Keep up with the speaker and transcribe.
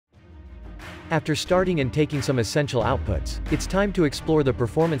After starting and taking some essential outputs, it's time to explore the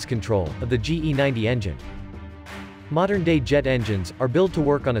performance control of the GE90 engine. Modern-day jet engines are built to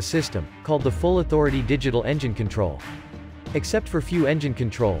work on a system called the Full Authority Digital Engine Control. Except for few engine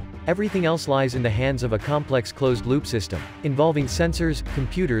control, everything else lies in the hands of a complex closed-loop system, involving sensors,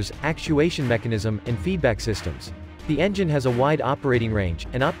 computers, actuation mechanism, and feedback systems. The engine has a wide operating range,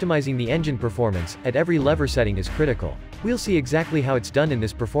 and optimizing the engine performance at every lever setting is critical. We'll see exactly how it's done in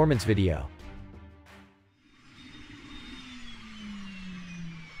this performance video.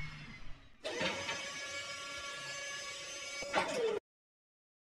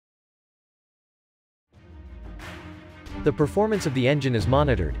 The performance of the engine is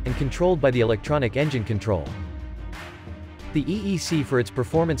monitored and controlled by the electronic engine control. The EEC for its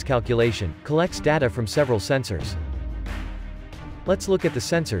performance calculation collects data from several sensors. Let's look at the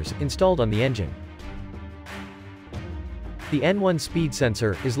sensors installed on the engine. The N1 speed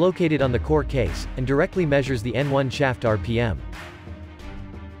sensor is located on the core case and directly measures the N1 shaft RPM.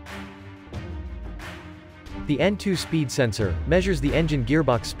 The N2 speed sensor measures the engine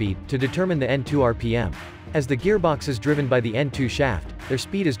gearbox speed to determine the N2 RPM. As the gearbox is driven by the N2 shaft, their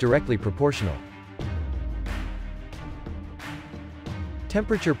speed is directly proportional.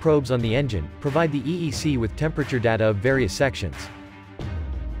 Temperature probes on the engine provide the EEC with temperature data of various sections.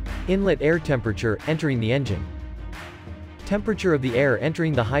 Inlet air temperature entering the engine. Temperature of the air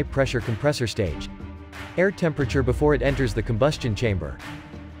entering the high-pressure compressor stage. Air temperature before it enters the combustion chamber.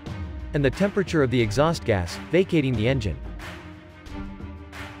 And the temperature of the exhaust gas vacating the engine.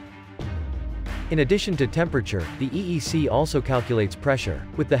 In addition to temperature, the EEC also calculates pressure,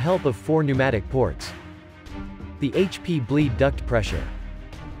 with the help of 4 pneumatic ports. The HP bleed duct pressure,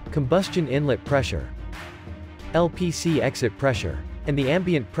 combustion inlet pressure, LPC exit pressure, and the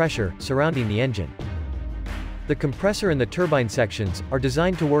ambient pressure surrounding the engine. The compressor and the turbine sections are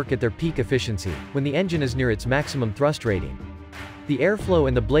designed to work at their peak efficiency, when the engine is near its maximum thrust rating. The airflow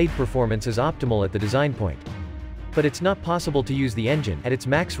and the blade performance is optimal at the design point. But it's not possible to use the engine at its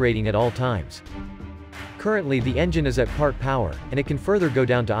max rating at all times. Currently the engine is at part power, and it can further go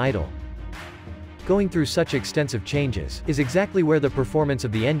down to idle. Going through such extensive changes is exactly where the performance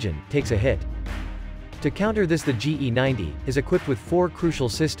of the engine takes a hit. To counter this, the GE90 is equipped with 4 crucial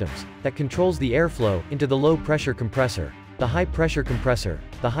systems that controls the airflow into the low-pressure compressor, the high-pressure compressor,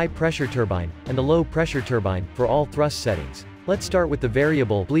 the high-pressure turbine, and the low-pressure turbine for all thrust settings. Let's start with the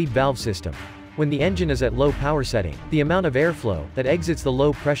variable bleed valve system. When the engine is at low power setting, the amount of airflow that exits the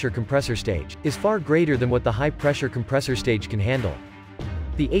low-pressure compressor stage is far greater than what the high-pressure compressor stage can handle.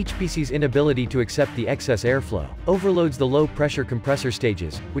 The HPC's inability to accept the excess airflow overloads the low-pressure compressor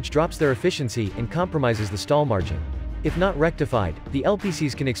stages, which drops their efficiency and compromises the stall margin. If not rectified, the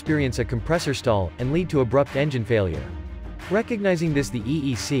LPCs can experience a compressor stall and lead to abrupt engine failure. Recognizing this, the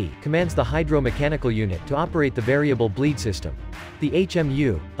EEC commands the hydro-mechanical unit to operate the variable bleed system. The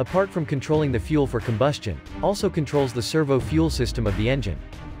HMU, apart from controlling the fuel for combustion, also controls the servo fuel system of the engine.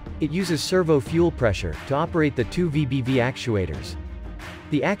 It uses servo fuel pressure to operate the 2 VBV actuators.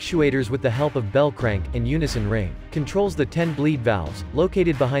 The actuators, with the help of bell crank and unison ring, controls the 10 bleed valves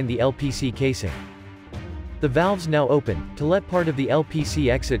located behind the LPC casing. The valves now open to let part of the LPC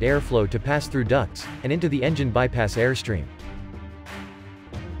exit airflow to pass through ducts and into the engine bypass airstream.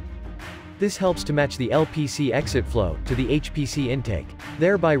 This helps to match the LPC exit flow to the HPC intake,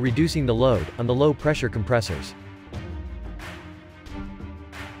 thereby reducing the load on the low-pressure compressors.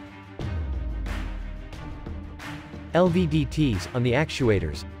 LVDTs on the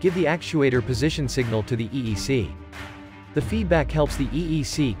actuators give the actuator position signal to the EEC. The feedback helps the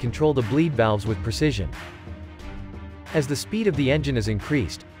EEC control the bleed valves with precision. As the speed of the engine is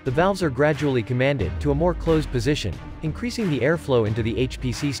increased, the valves are gradually commanded to a more closed position, increasing the airflow into the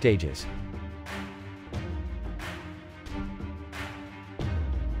HPC stages.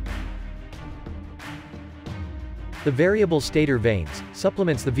 The variable stator vanes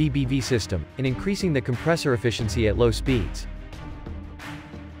supplements the VBV system in increasing the compressor efficiency at low speeds.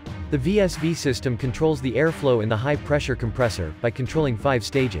 The VSV system controls the airflow in the high-pressure compressor by controlling 5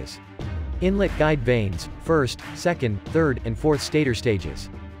 stages. Inlet guide vanes, first, second, third, and fourth stator stages.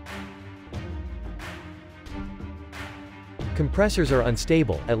 Compressors are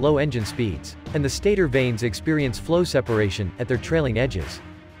unstable at low engine speeds, and the stator vanes experience flow separation at their trailing edges.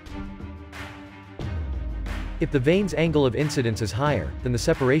 If the vane's angle of incidence is higher, then the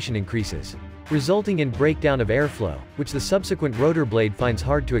separation increases, resulting in breakdown of airflow, which the subsequent rotor blade finds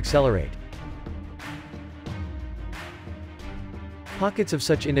hard to accelerate. Pockets of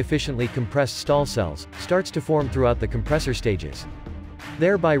such inefficiently compressed stall cells starts to form throughout the compressor stages,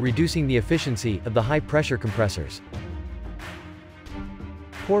 thereby reducing the efficiency of the high-pressure compressors.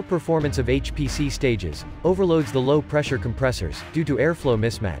 Poor performance of HPC stages overloads the low-pressure compressors due to airflow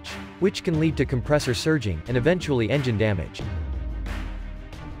mismatch, which can lead to compressor surging and eventually engine damage.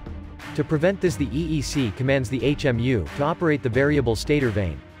 To prevent this, the EEC commands the HMU to operate the variable stator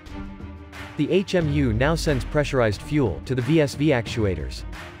vane. The HMU now sends pressurized fuel to the VSV actuators.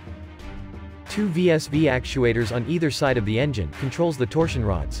 Two VSV actuators on either side of the engine controls the torsion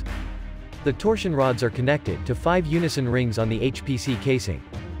rods. The torsion rods are connected to 5 unison rings on the HPC casing.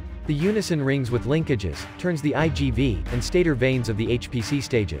 The unison rings with linkages turns the IGV and stator vanes of the HPC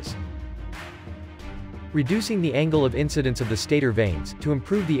stages, reducing the angle of incidence of the stator vanes to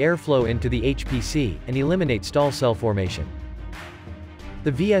improve the airflow into the HPC and eliminate stall cell formation.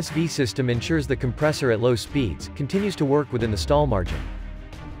 The VSV system ensures the compressor at low speeds continues to work within the stall margin.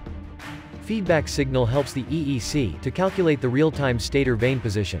 Feedback signal helps the EEC to calculate the real-time stator vane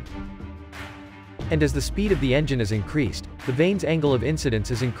position. And as the speed of the engine is increased, the vane's angle of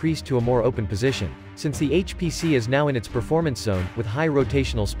incidence is increased to a more open position, since the HPC is now in its performance zone with high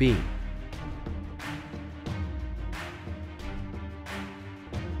rotational speed.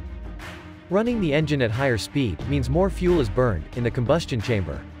 Running the engine at higher speed means more fuel is burned in the combustion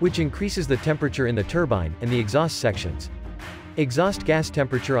chamber, which increases the temperature in the turbine and the exhaust sections. Exhaust gas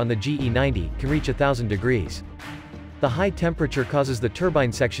temperature on the GE90 can reach 1000 degrees. The high temperature causes the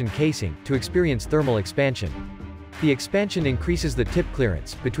turbine section casing to experience thermal expansion. The expansion increases the tip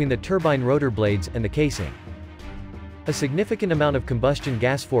clearance between the turbine rotor blades and the casing. A significant amount of combustion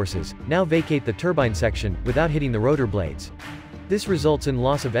gas forces now vacate the turbine section without hitting the rotor blades. This results in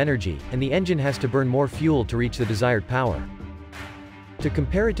loss of energy, and the engine has to burn more fuel to reach the desired power. To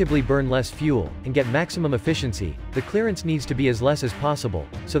comparatively burn less fuel and get maximum efficiency, the clearance needs to be as less as possible,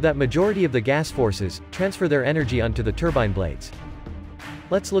 so that majority of the gas forces transfer their energy onto the turbine blades.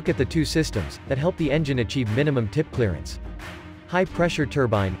 Let's look at the two systems that help the engine achieve minimum tip clearance. High pressure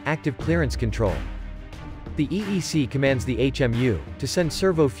turbine, active clearance control. The EEC commands the HMU to send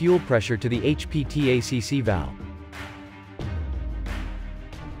servo fuel pressure to the HPTACC valve.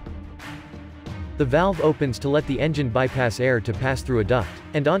 The valve opens to let the engine bypass air to pass through a duct,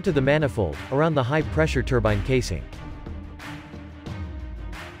 and onto the manifold, around the high-pressure turbine casing.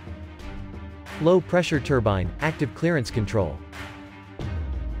 Low-pressure turbine, active clearance control.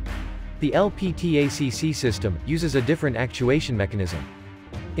 The LPTACC system uses a different actuation mechanism.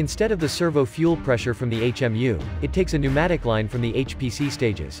 Instead of the servo fuel pressure from the HMU, it takes a pneumatic line from the HPC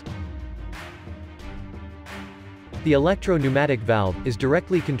stages. The electro-pneumatic valve is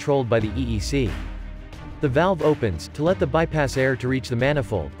directly controlled by the EEC. The valve opens to let the bypass air to reach the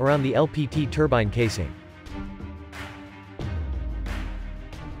manifold around the LPT turbine casing.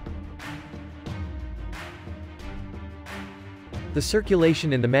 The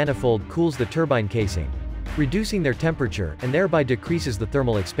circulation in the manifold cools the turbine casing, reducing their temperature and thereby decreases the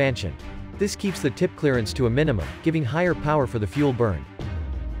thermal expansion. This keeps the tip clearance to a minimum, giving higher power for the fuel burn.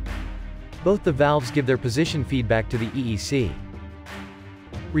 Both the valves give their position feedback to the EEC.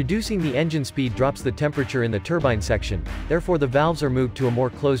 Reducing the engine speed drops the temperature in the turbine section, therefore the valves are moved to a more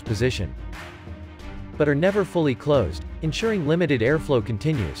closed position, but are never fully closed, ensuring limited airflow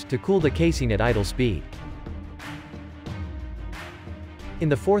continues to cool the casing at idle speed. In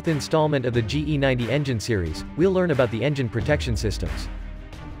the fourth installment of the GE90 engine series, we'll learn about the engine protection systems.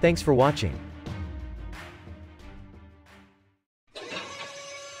 Thanks for watching.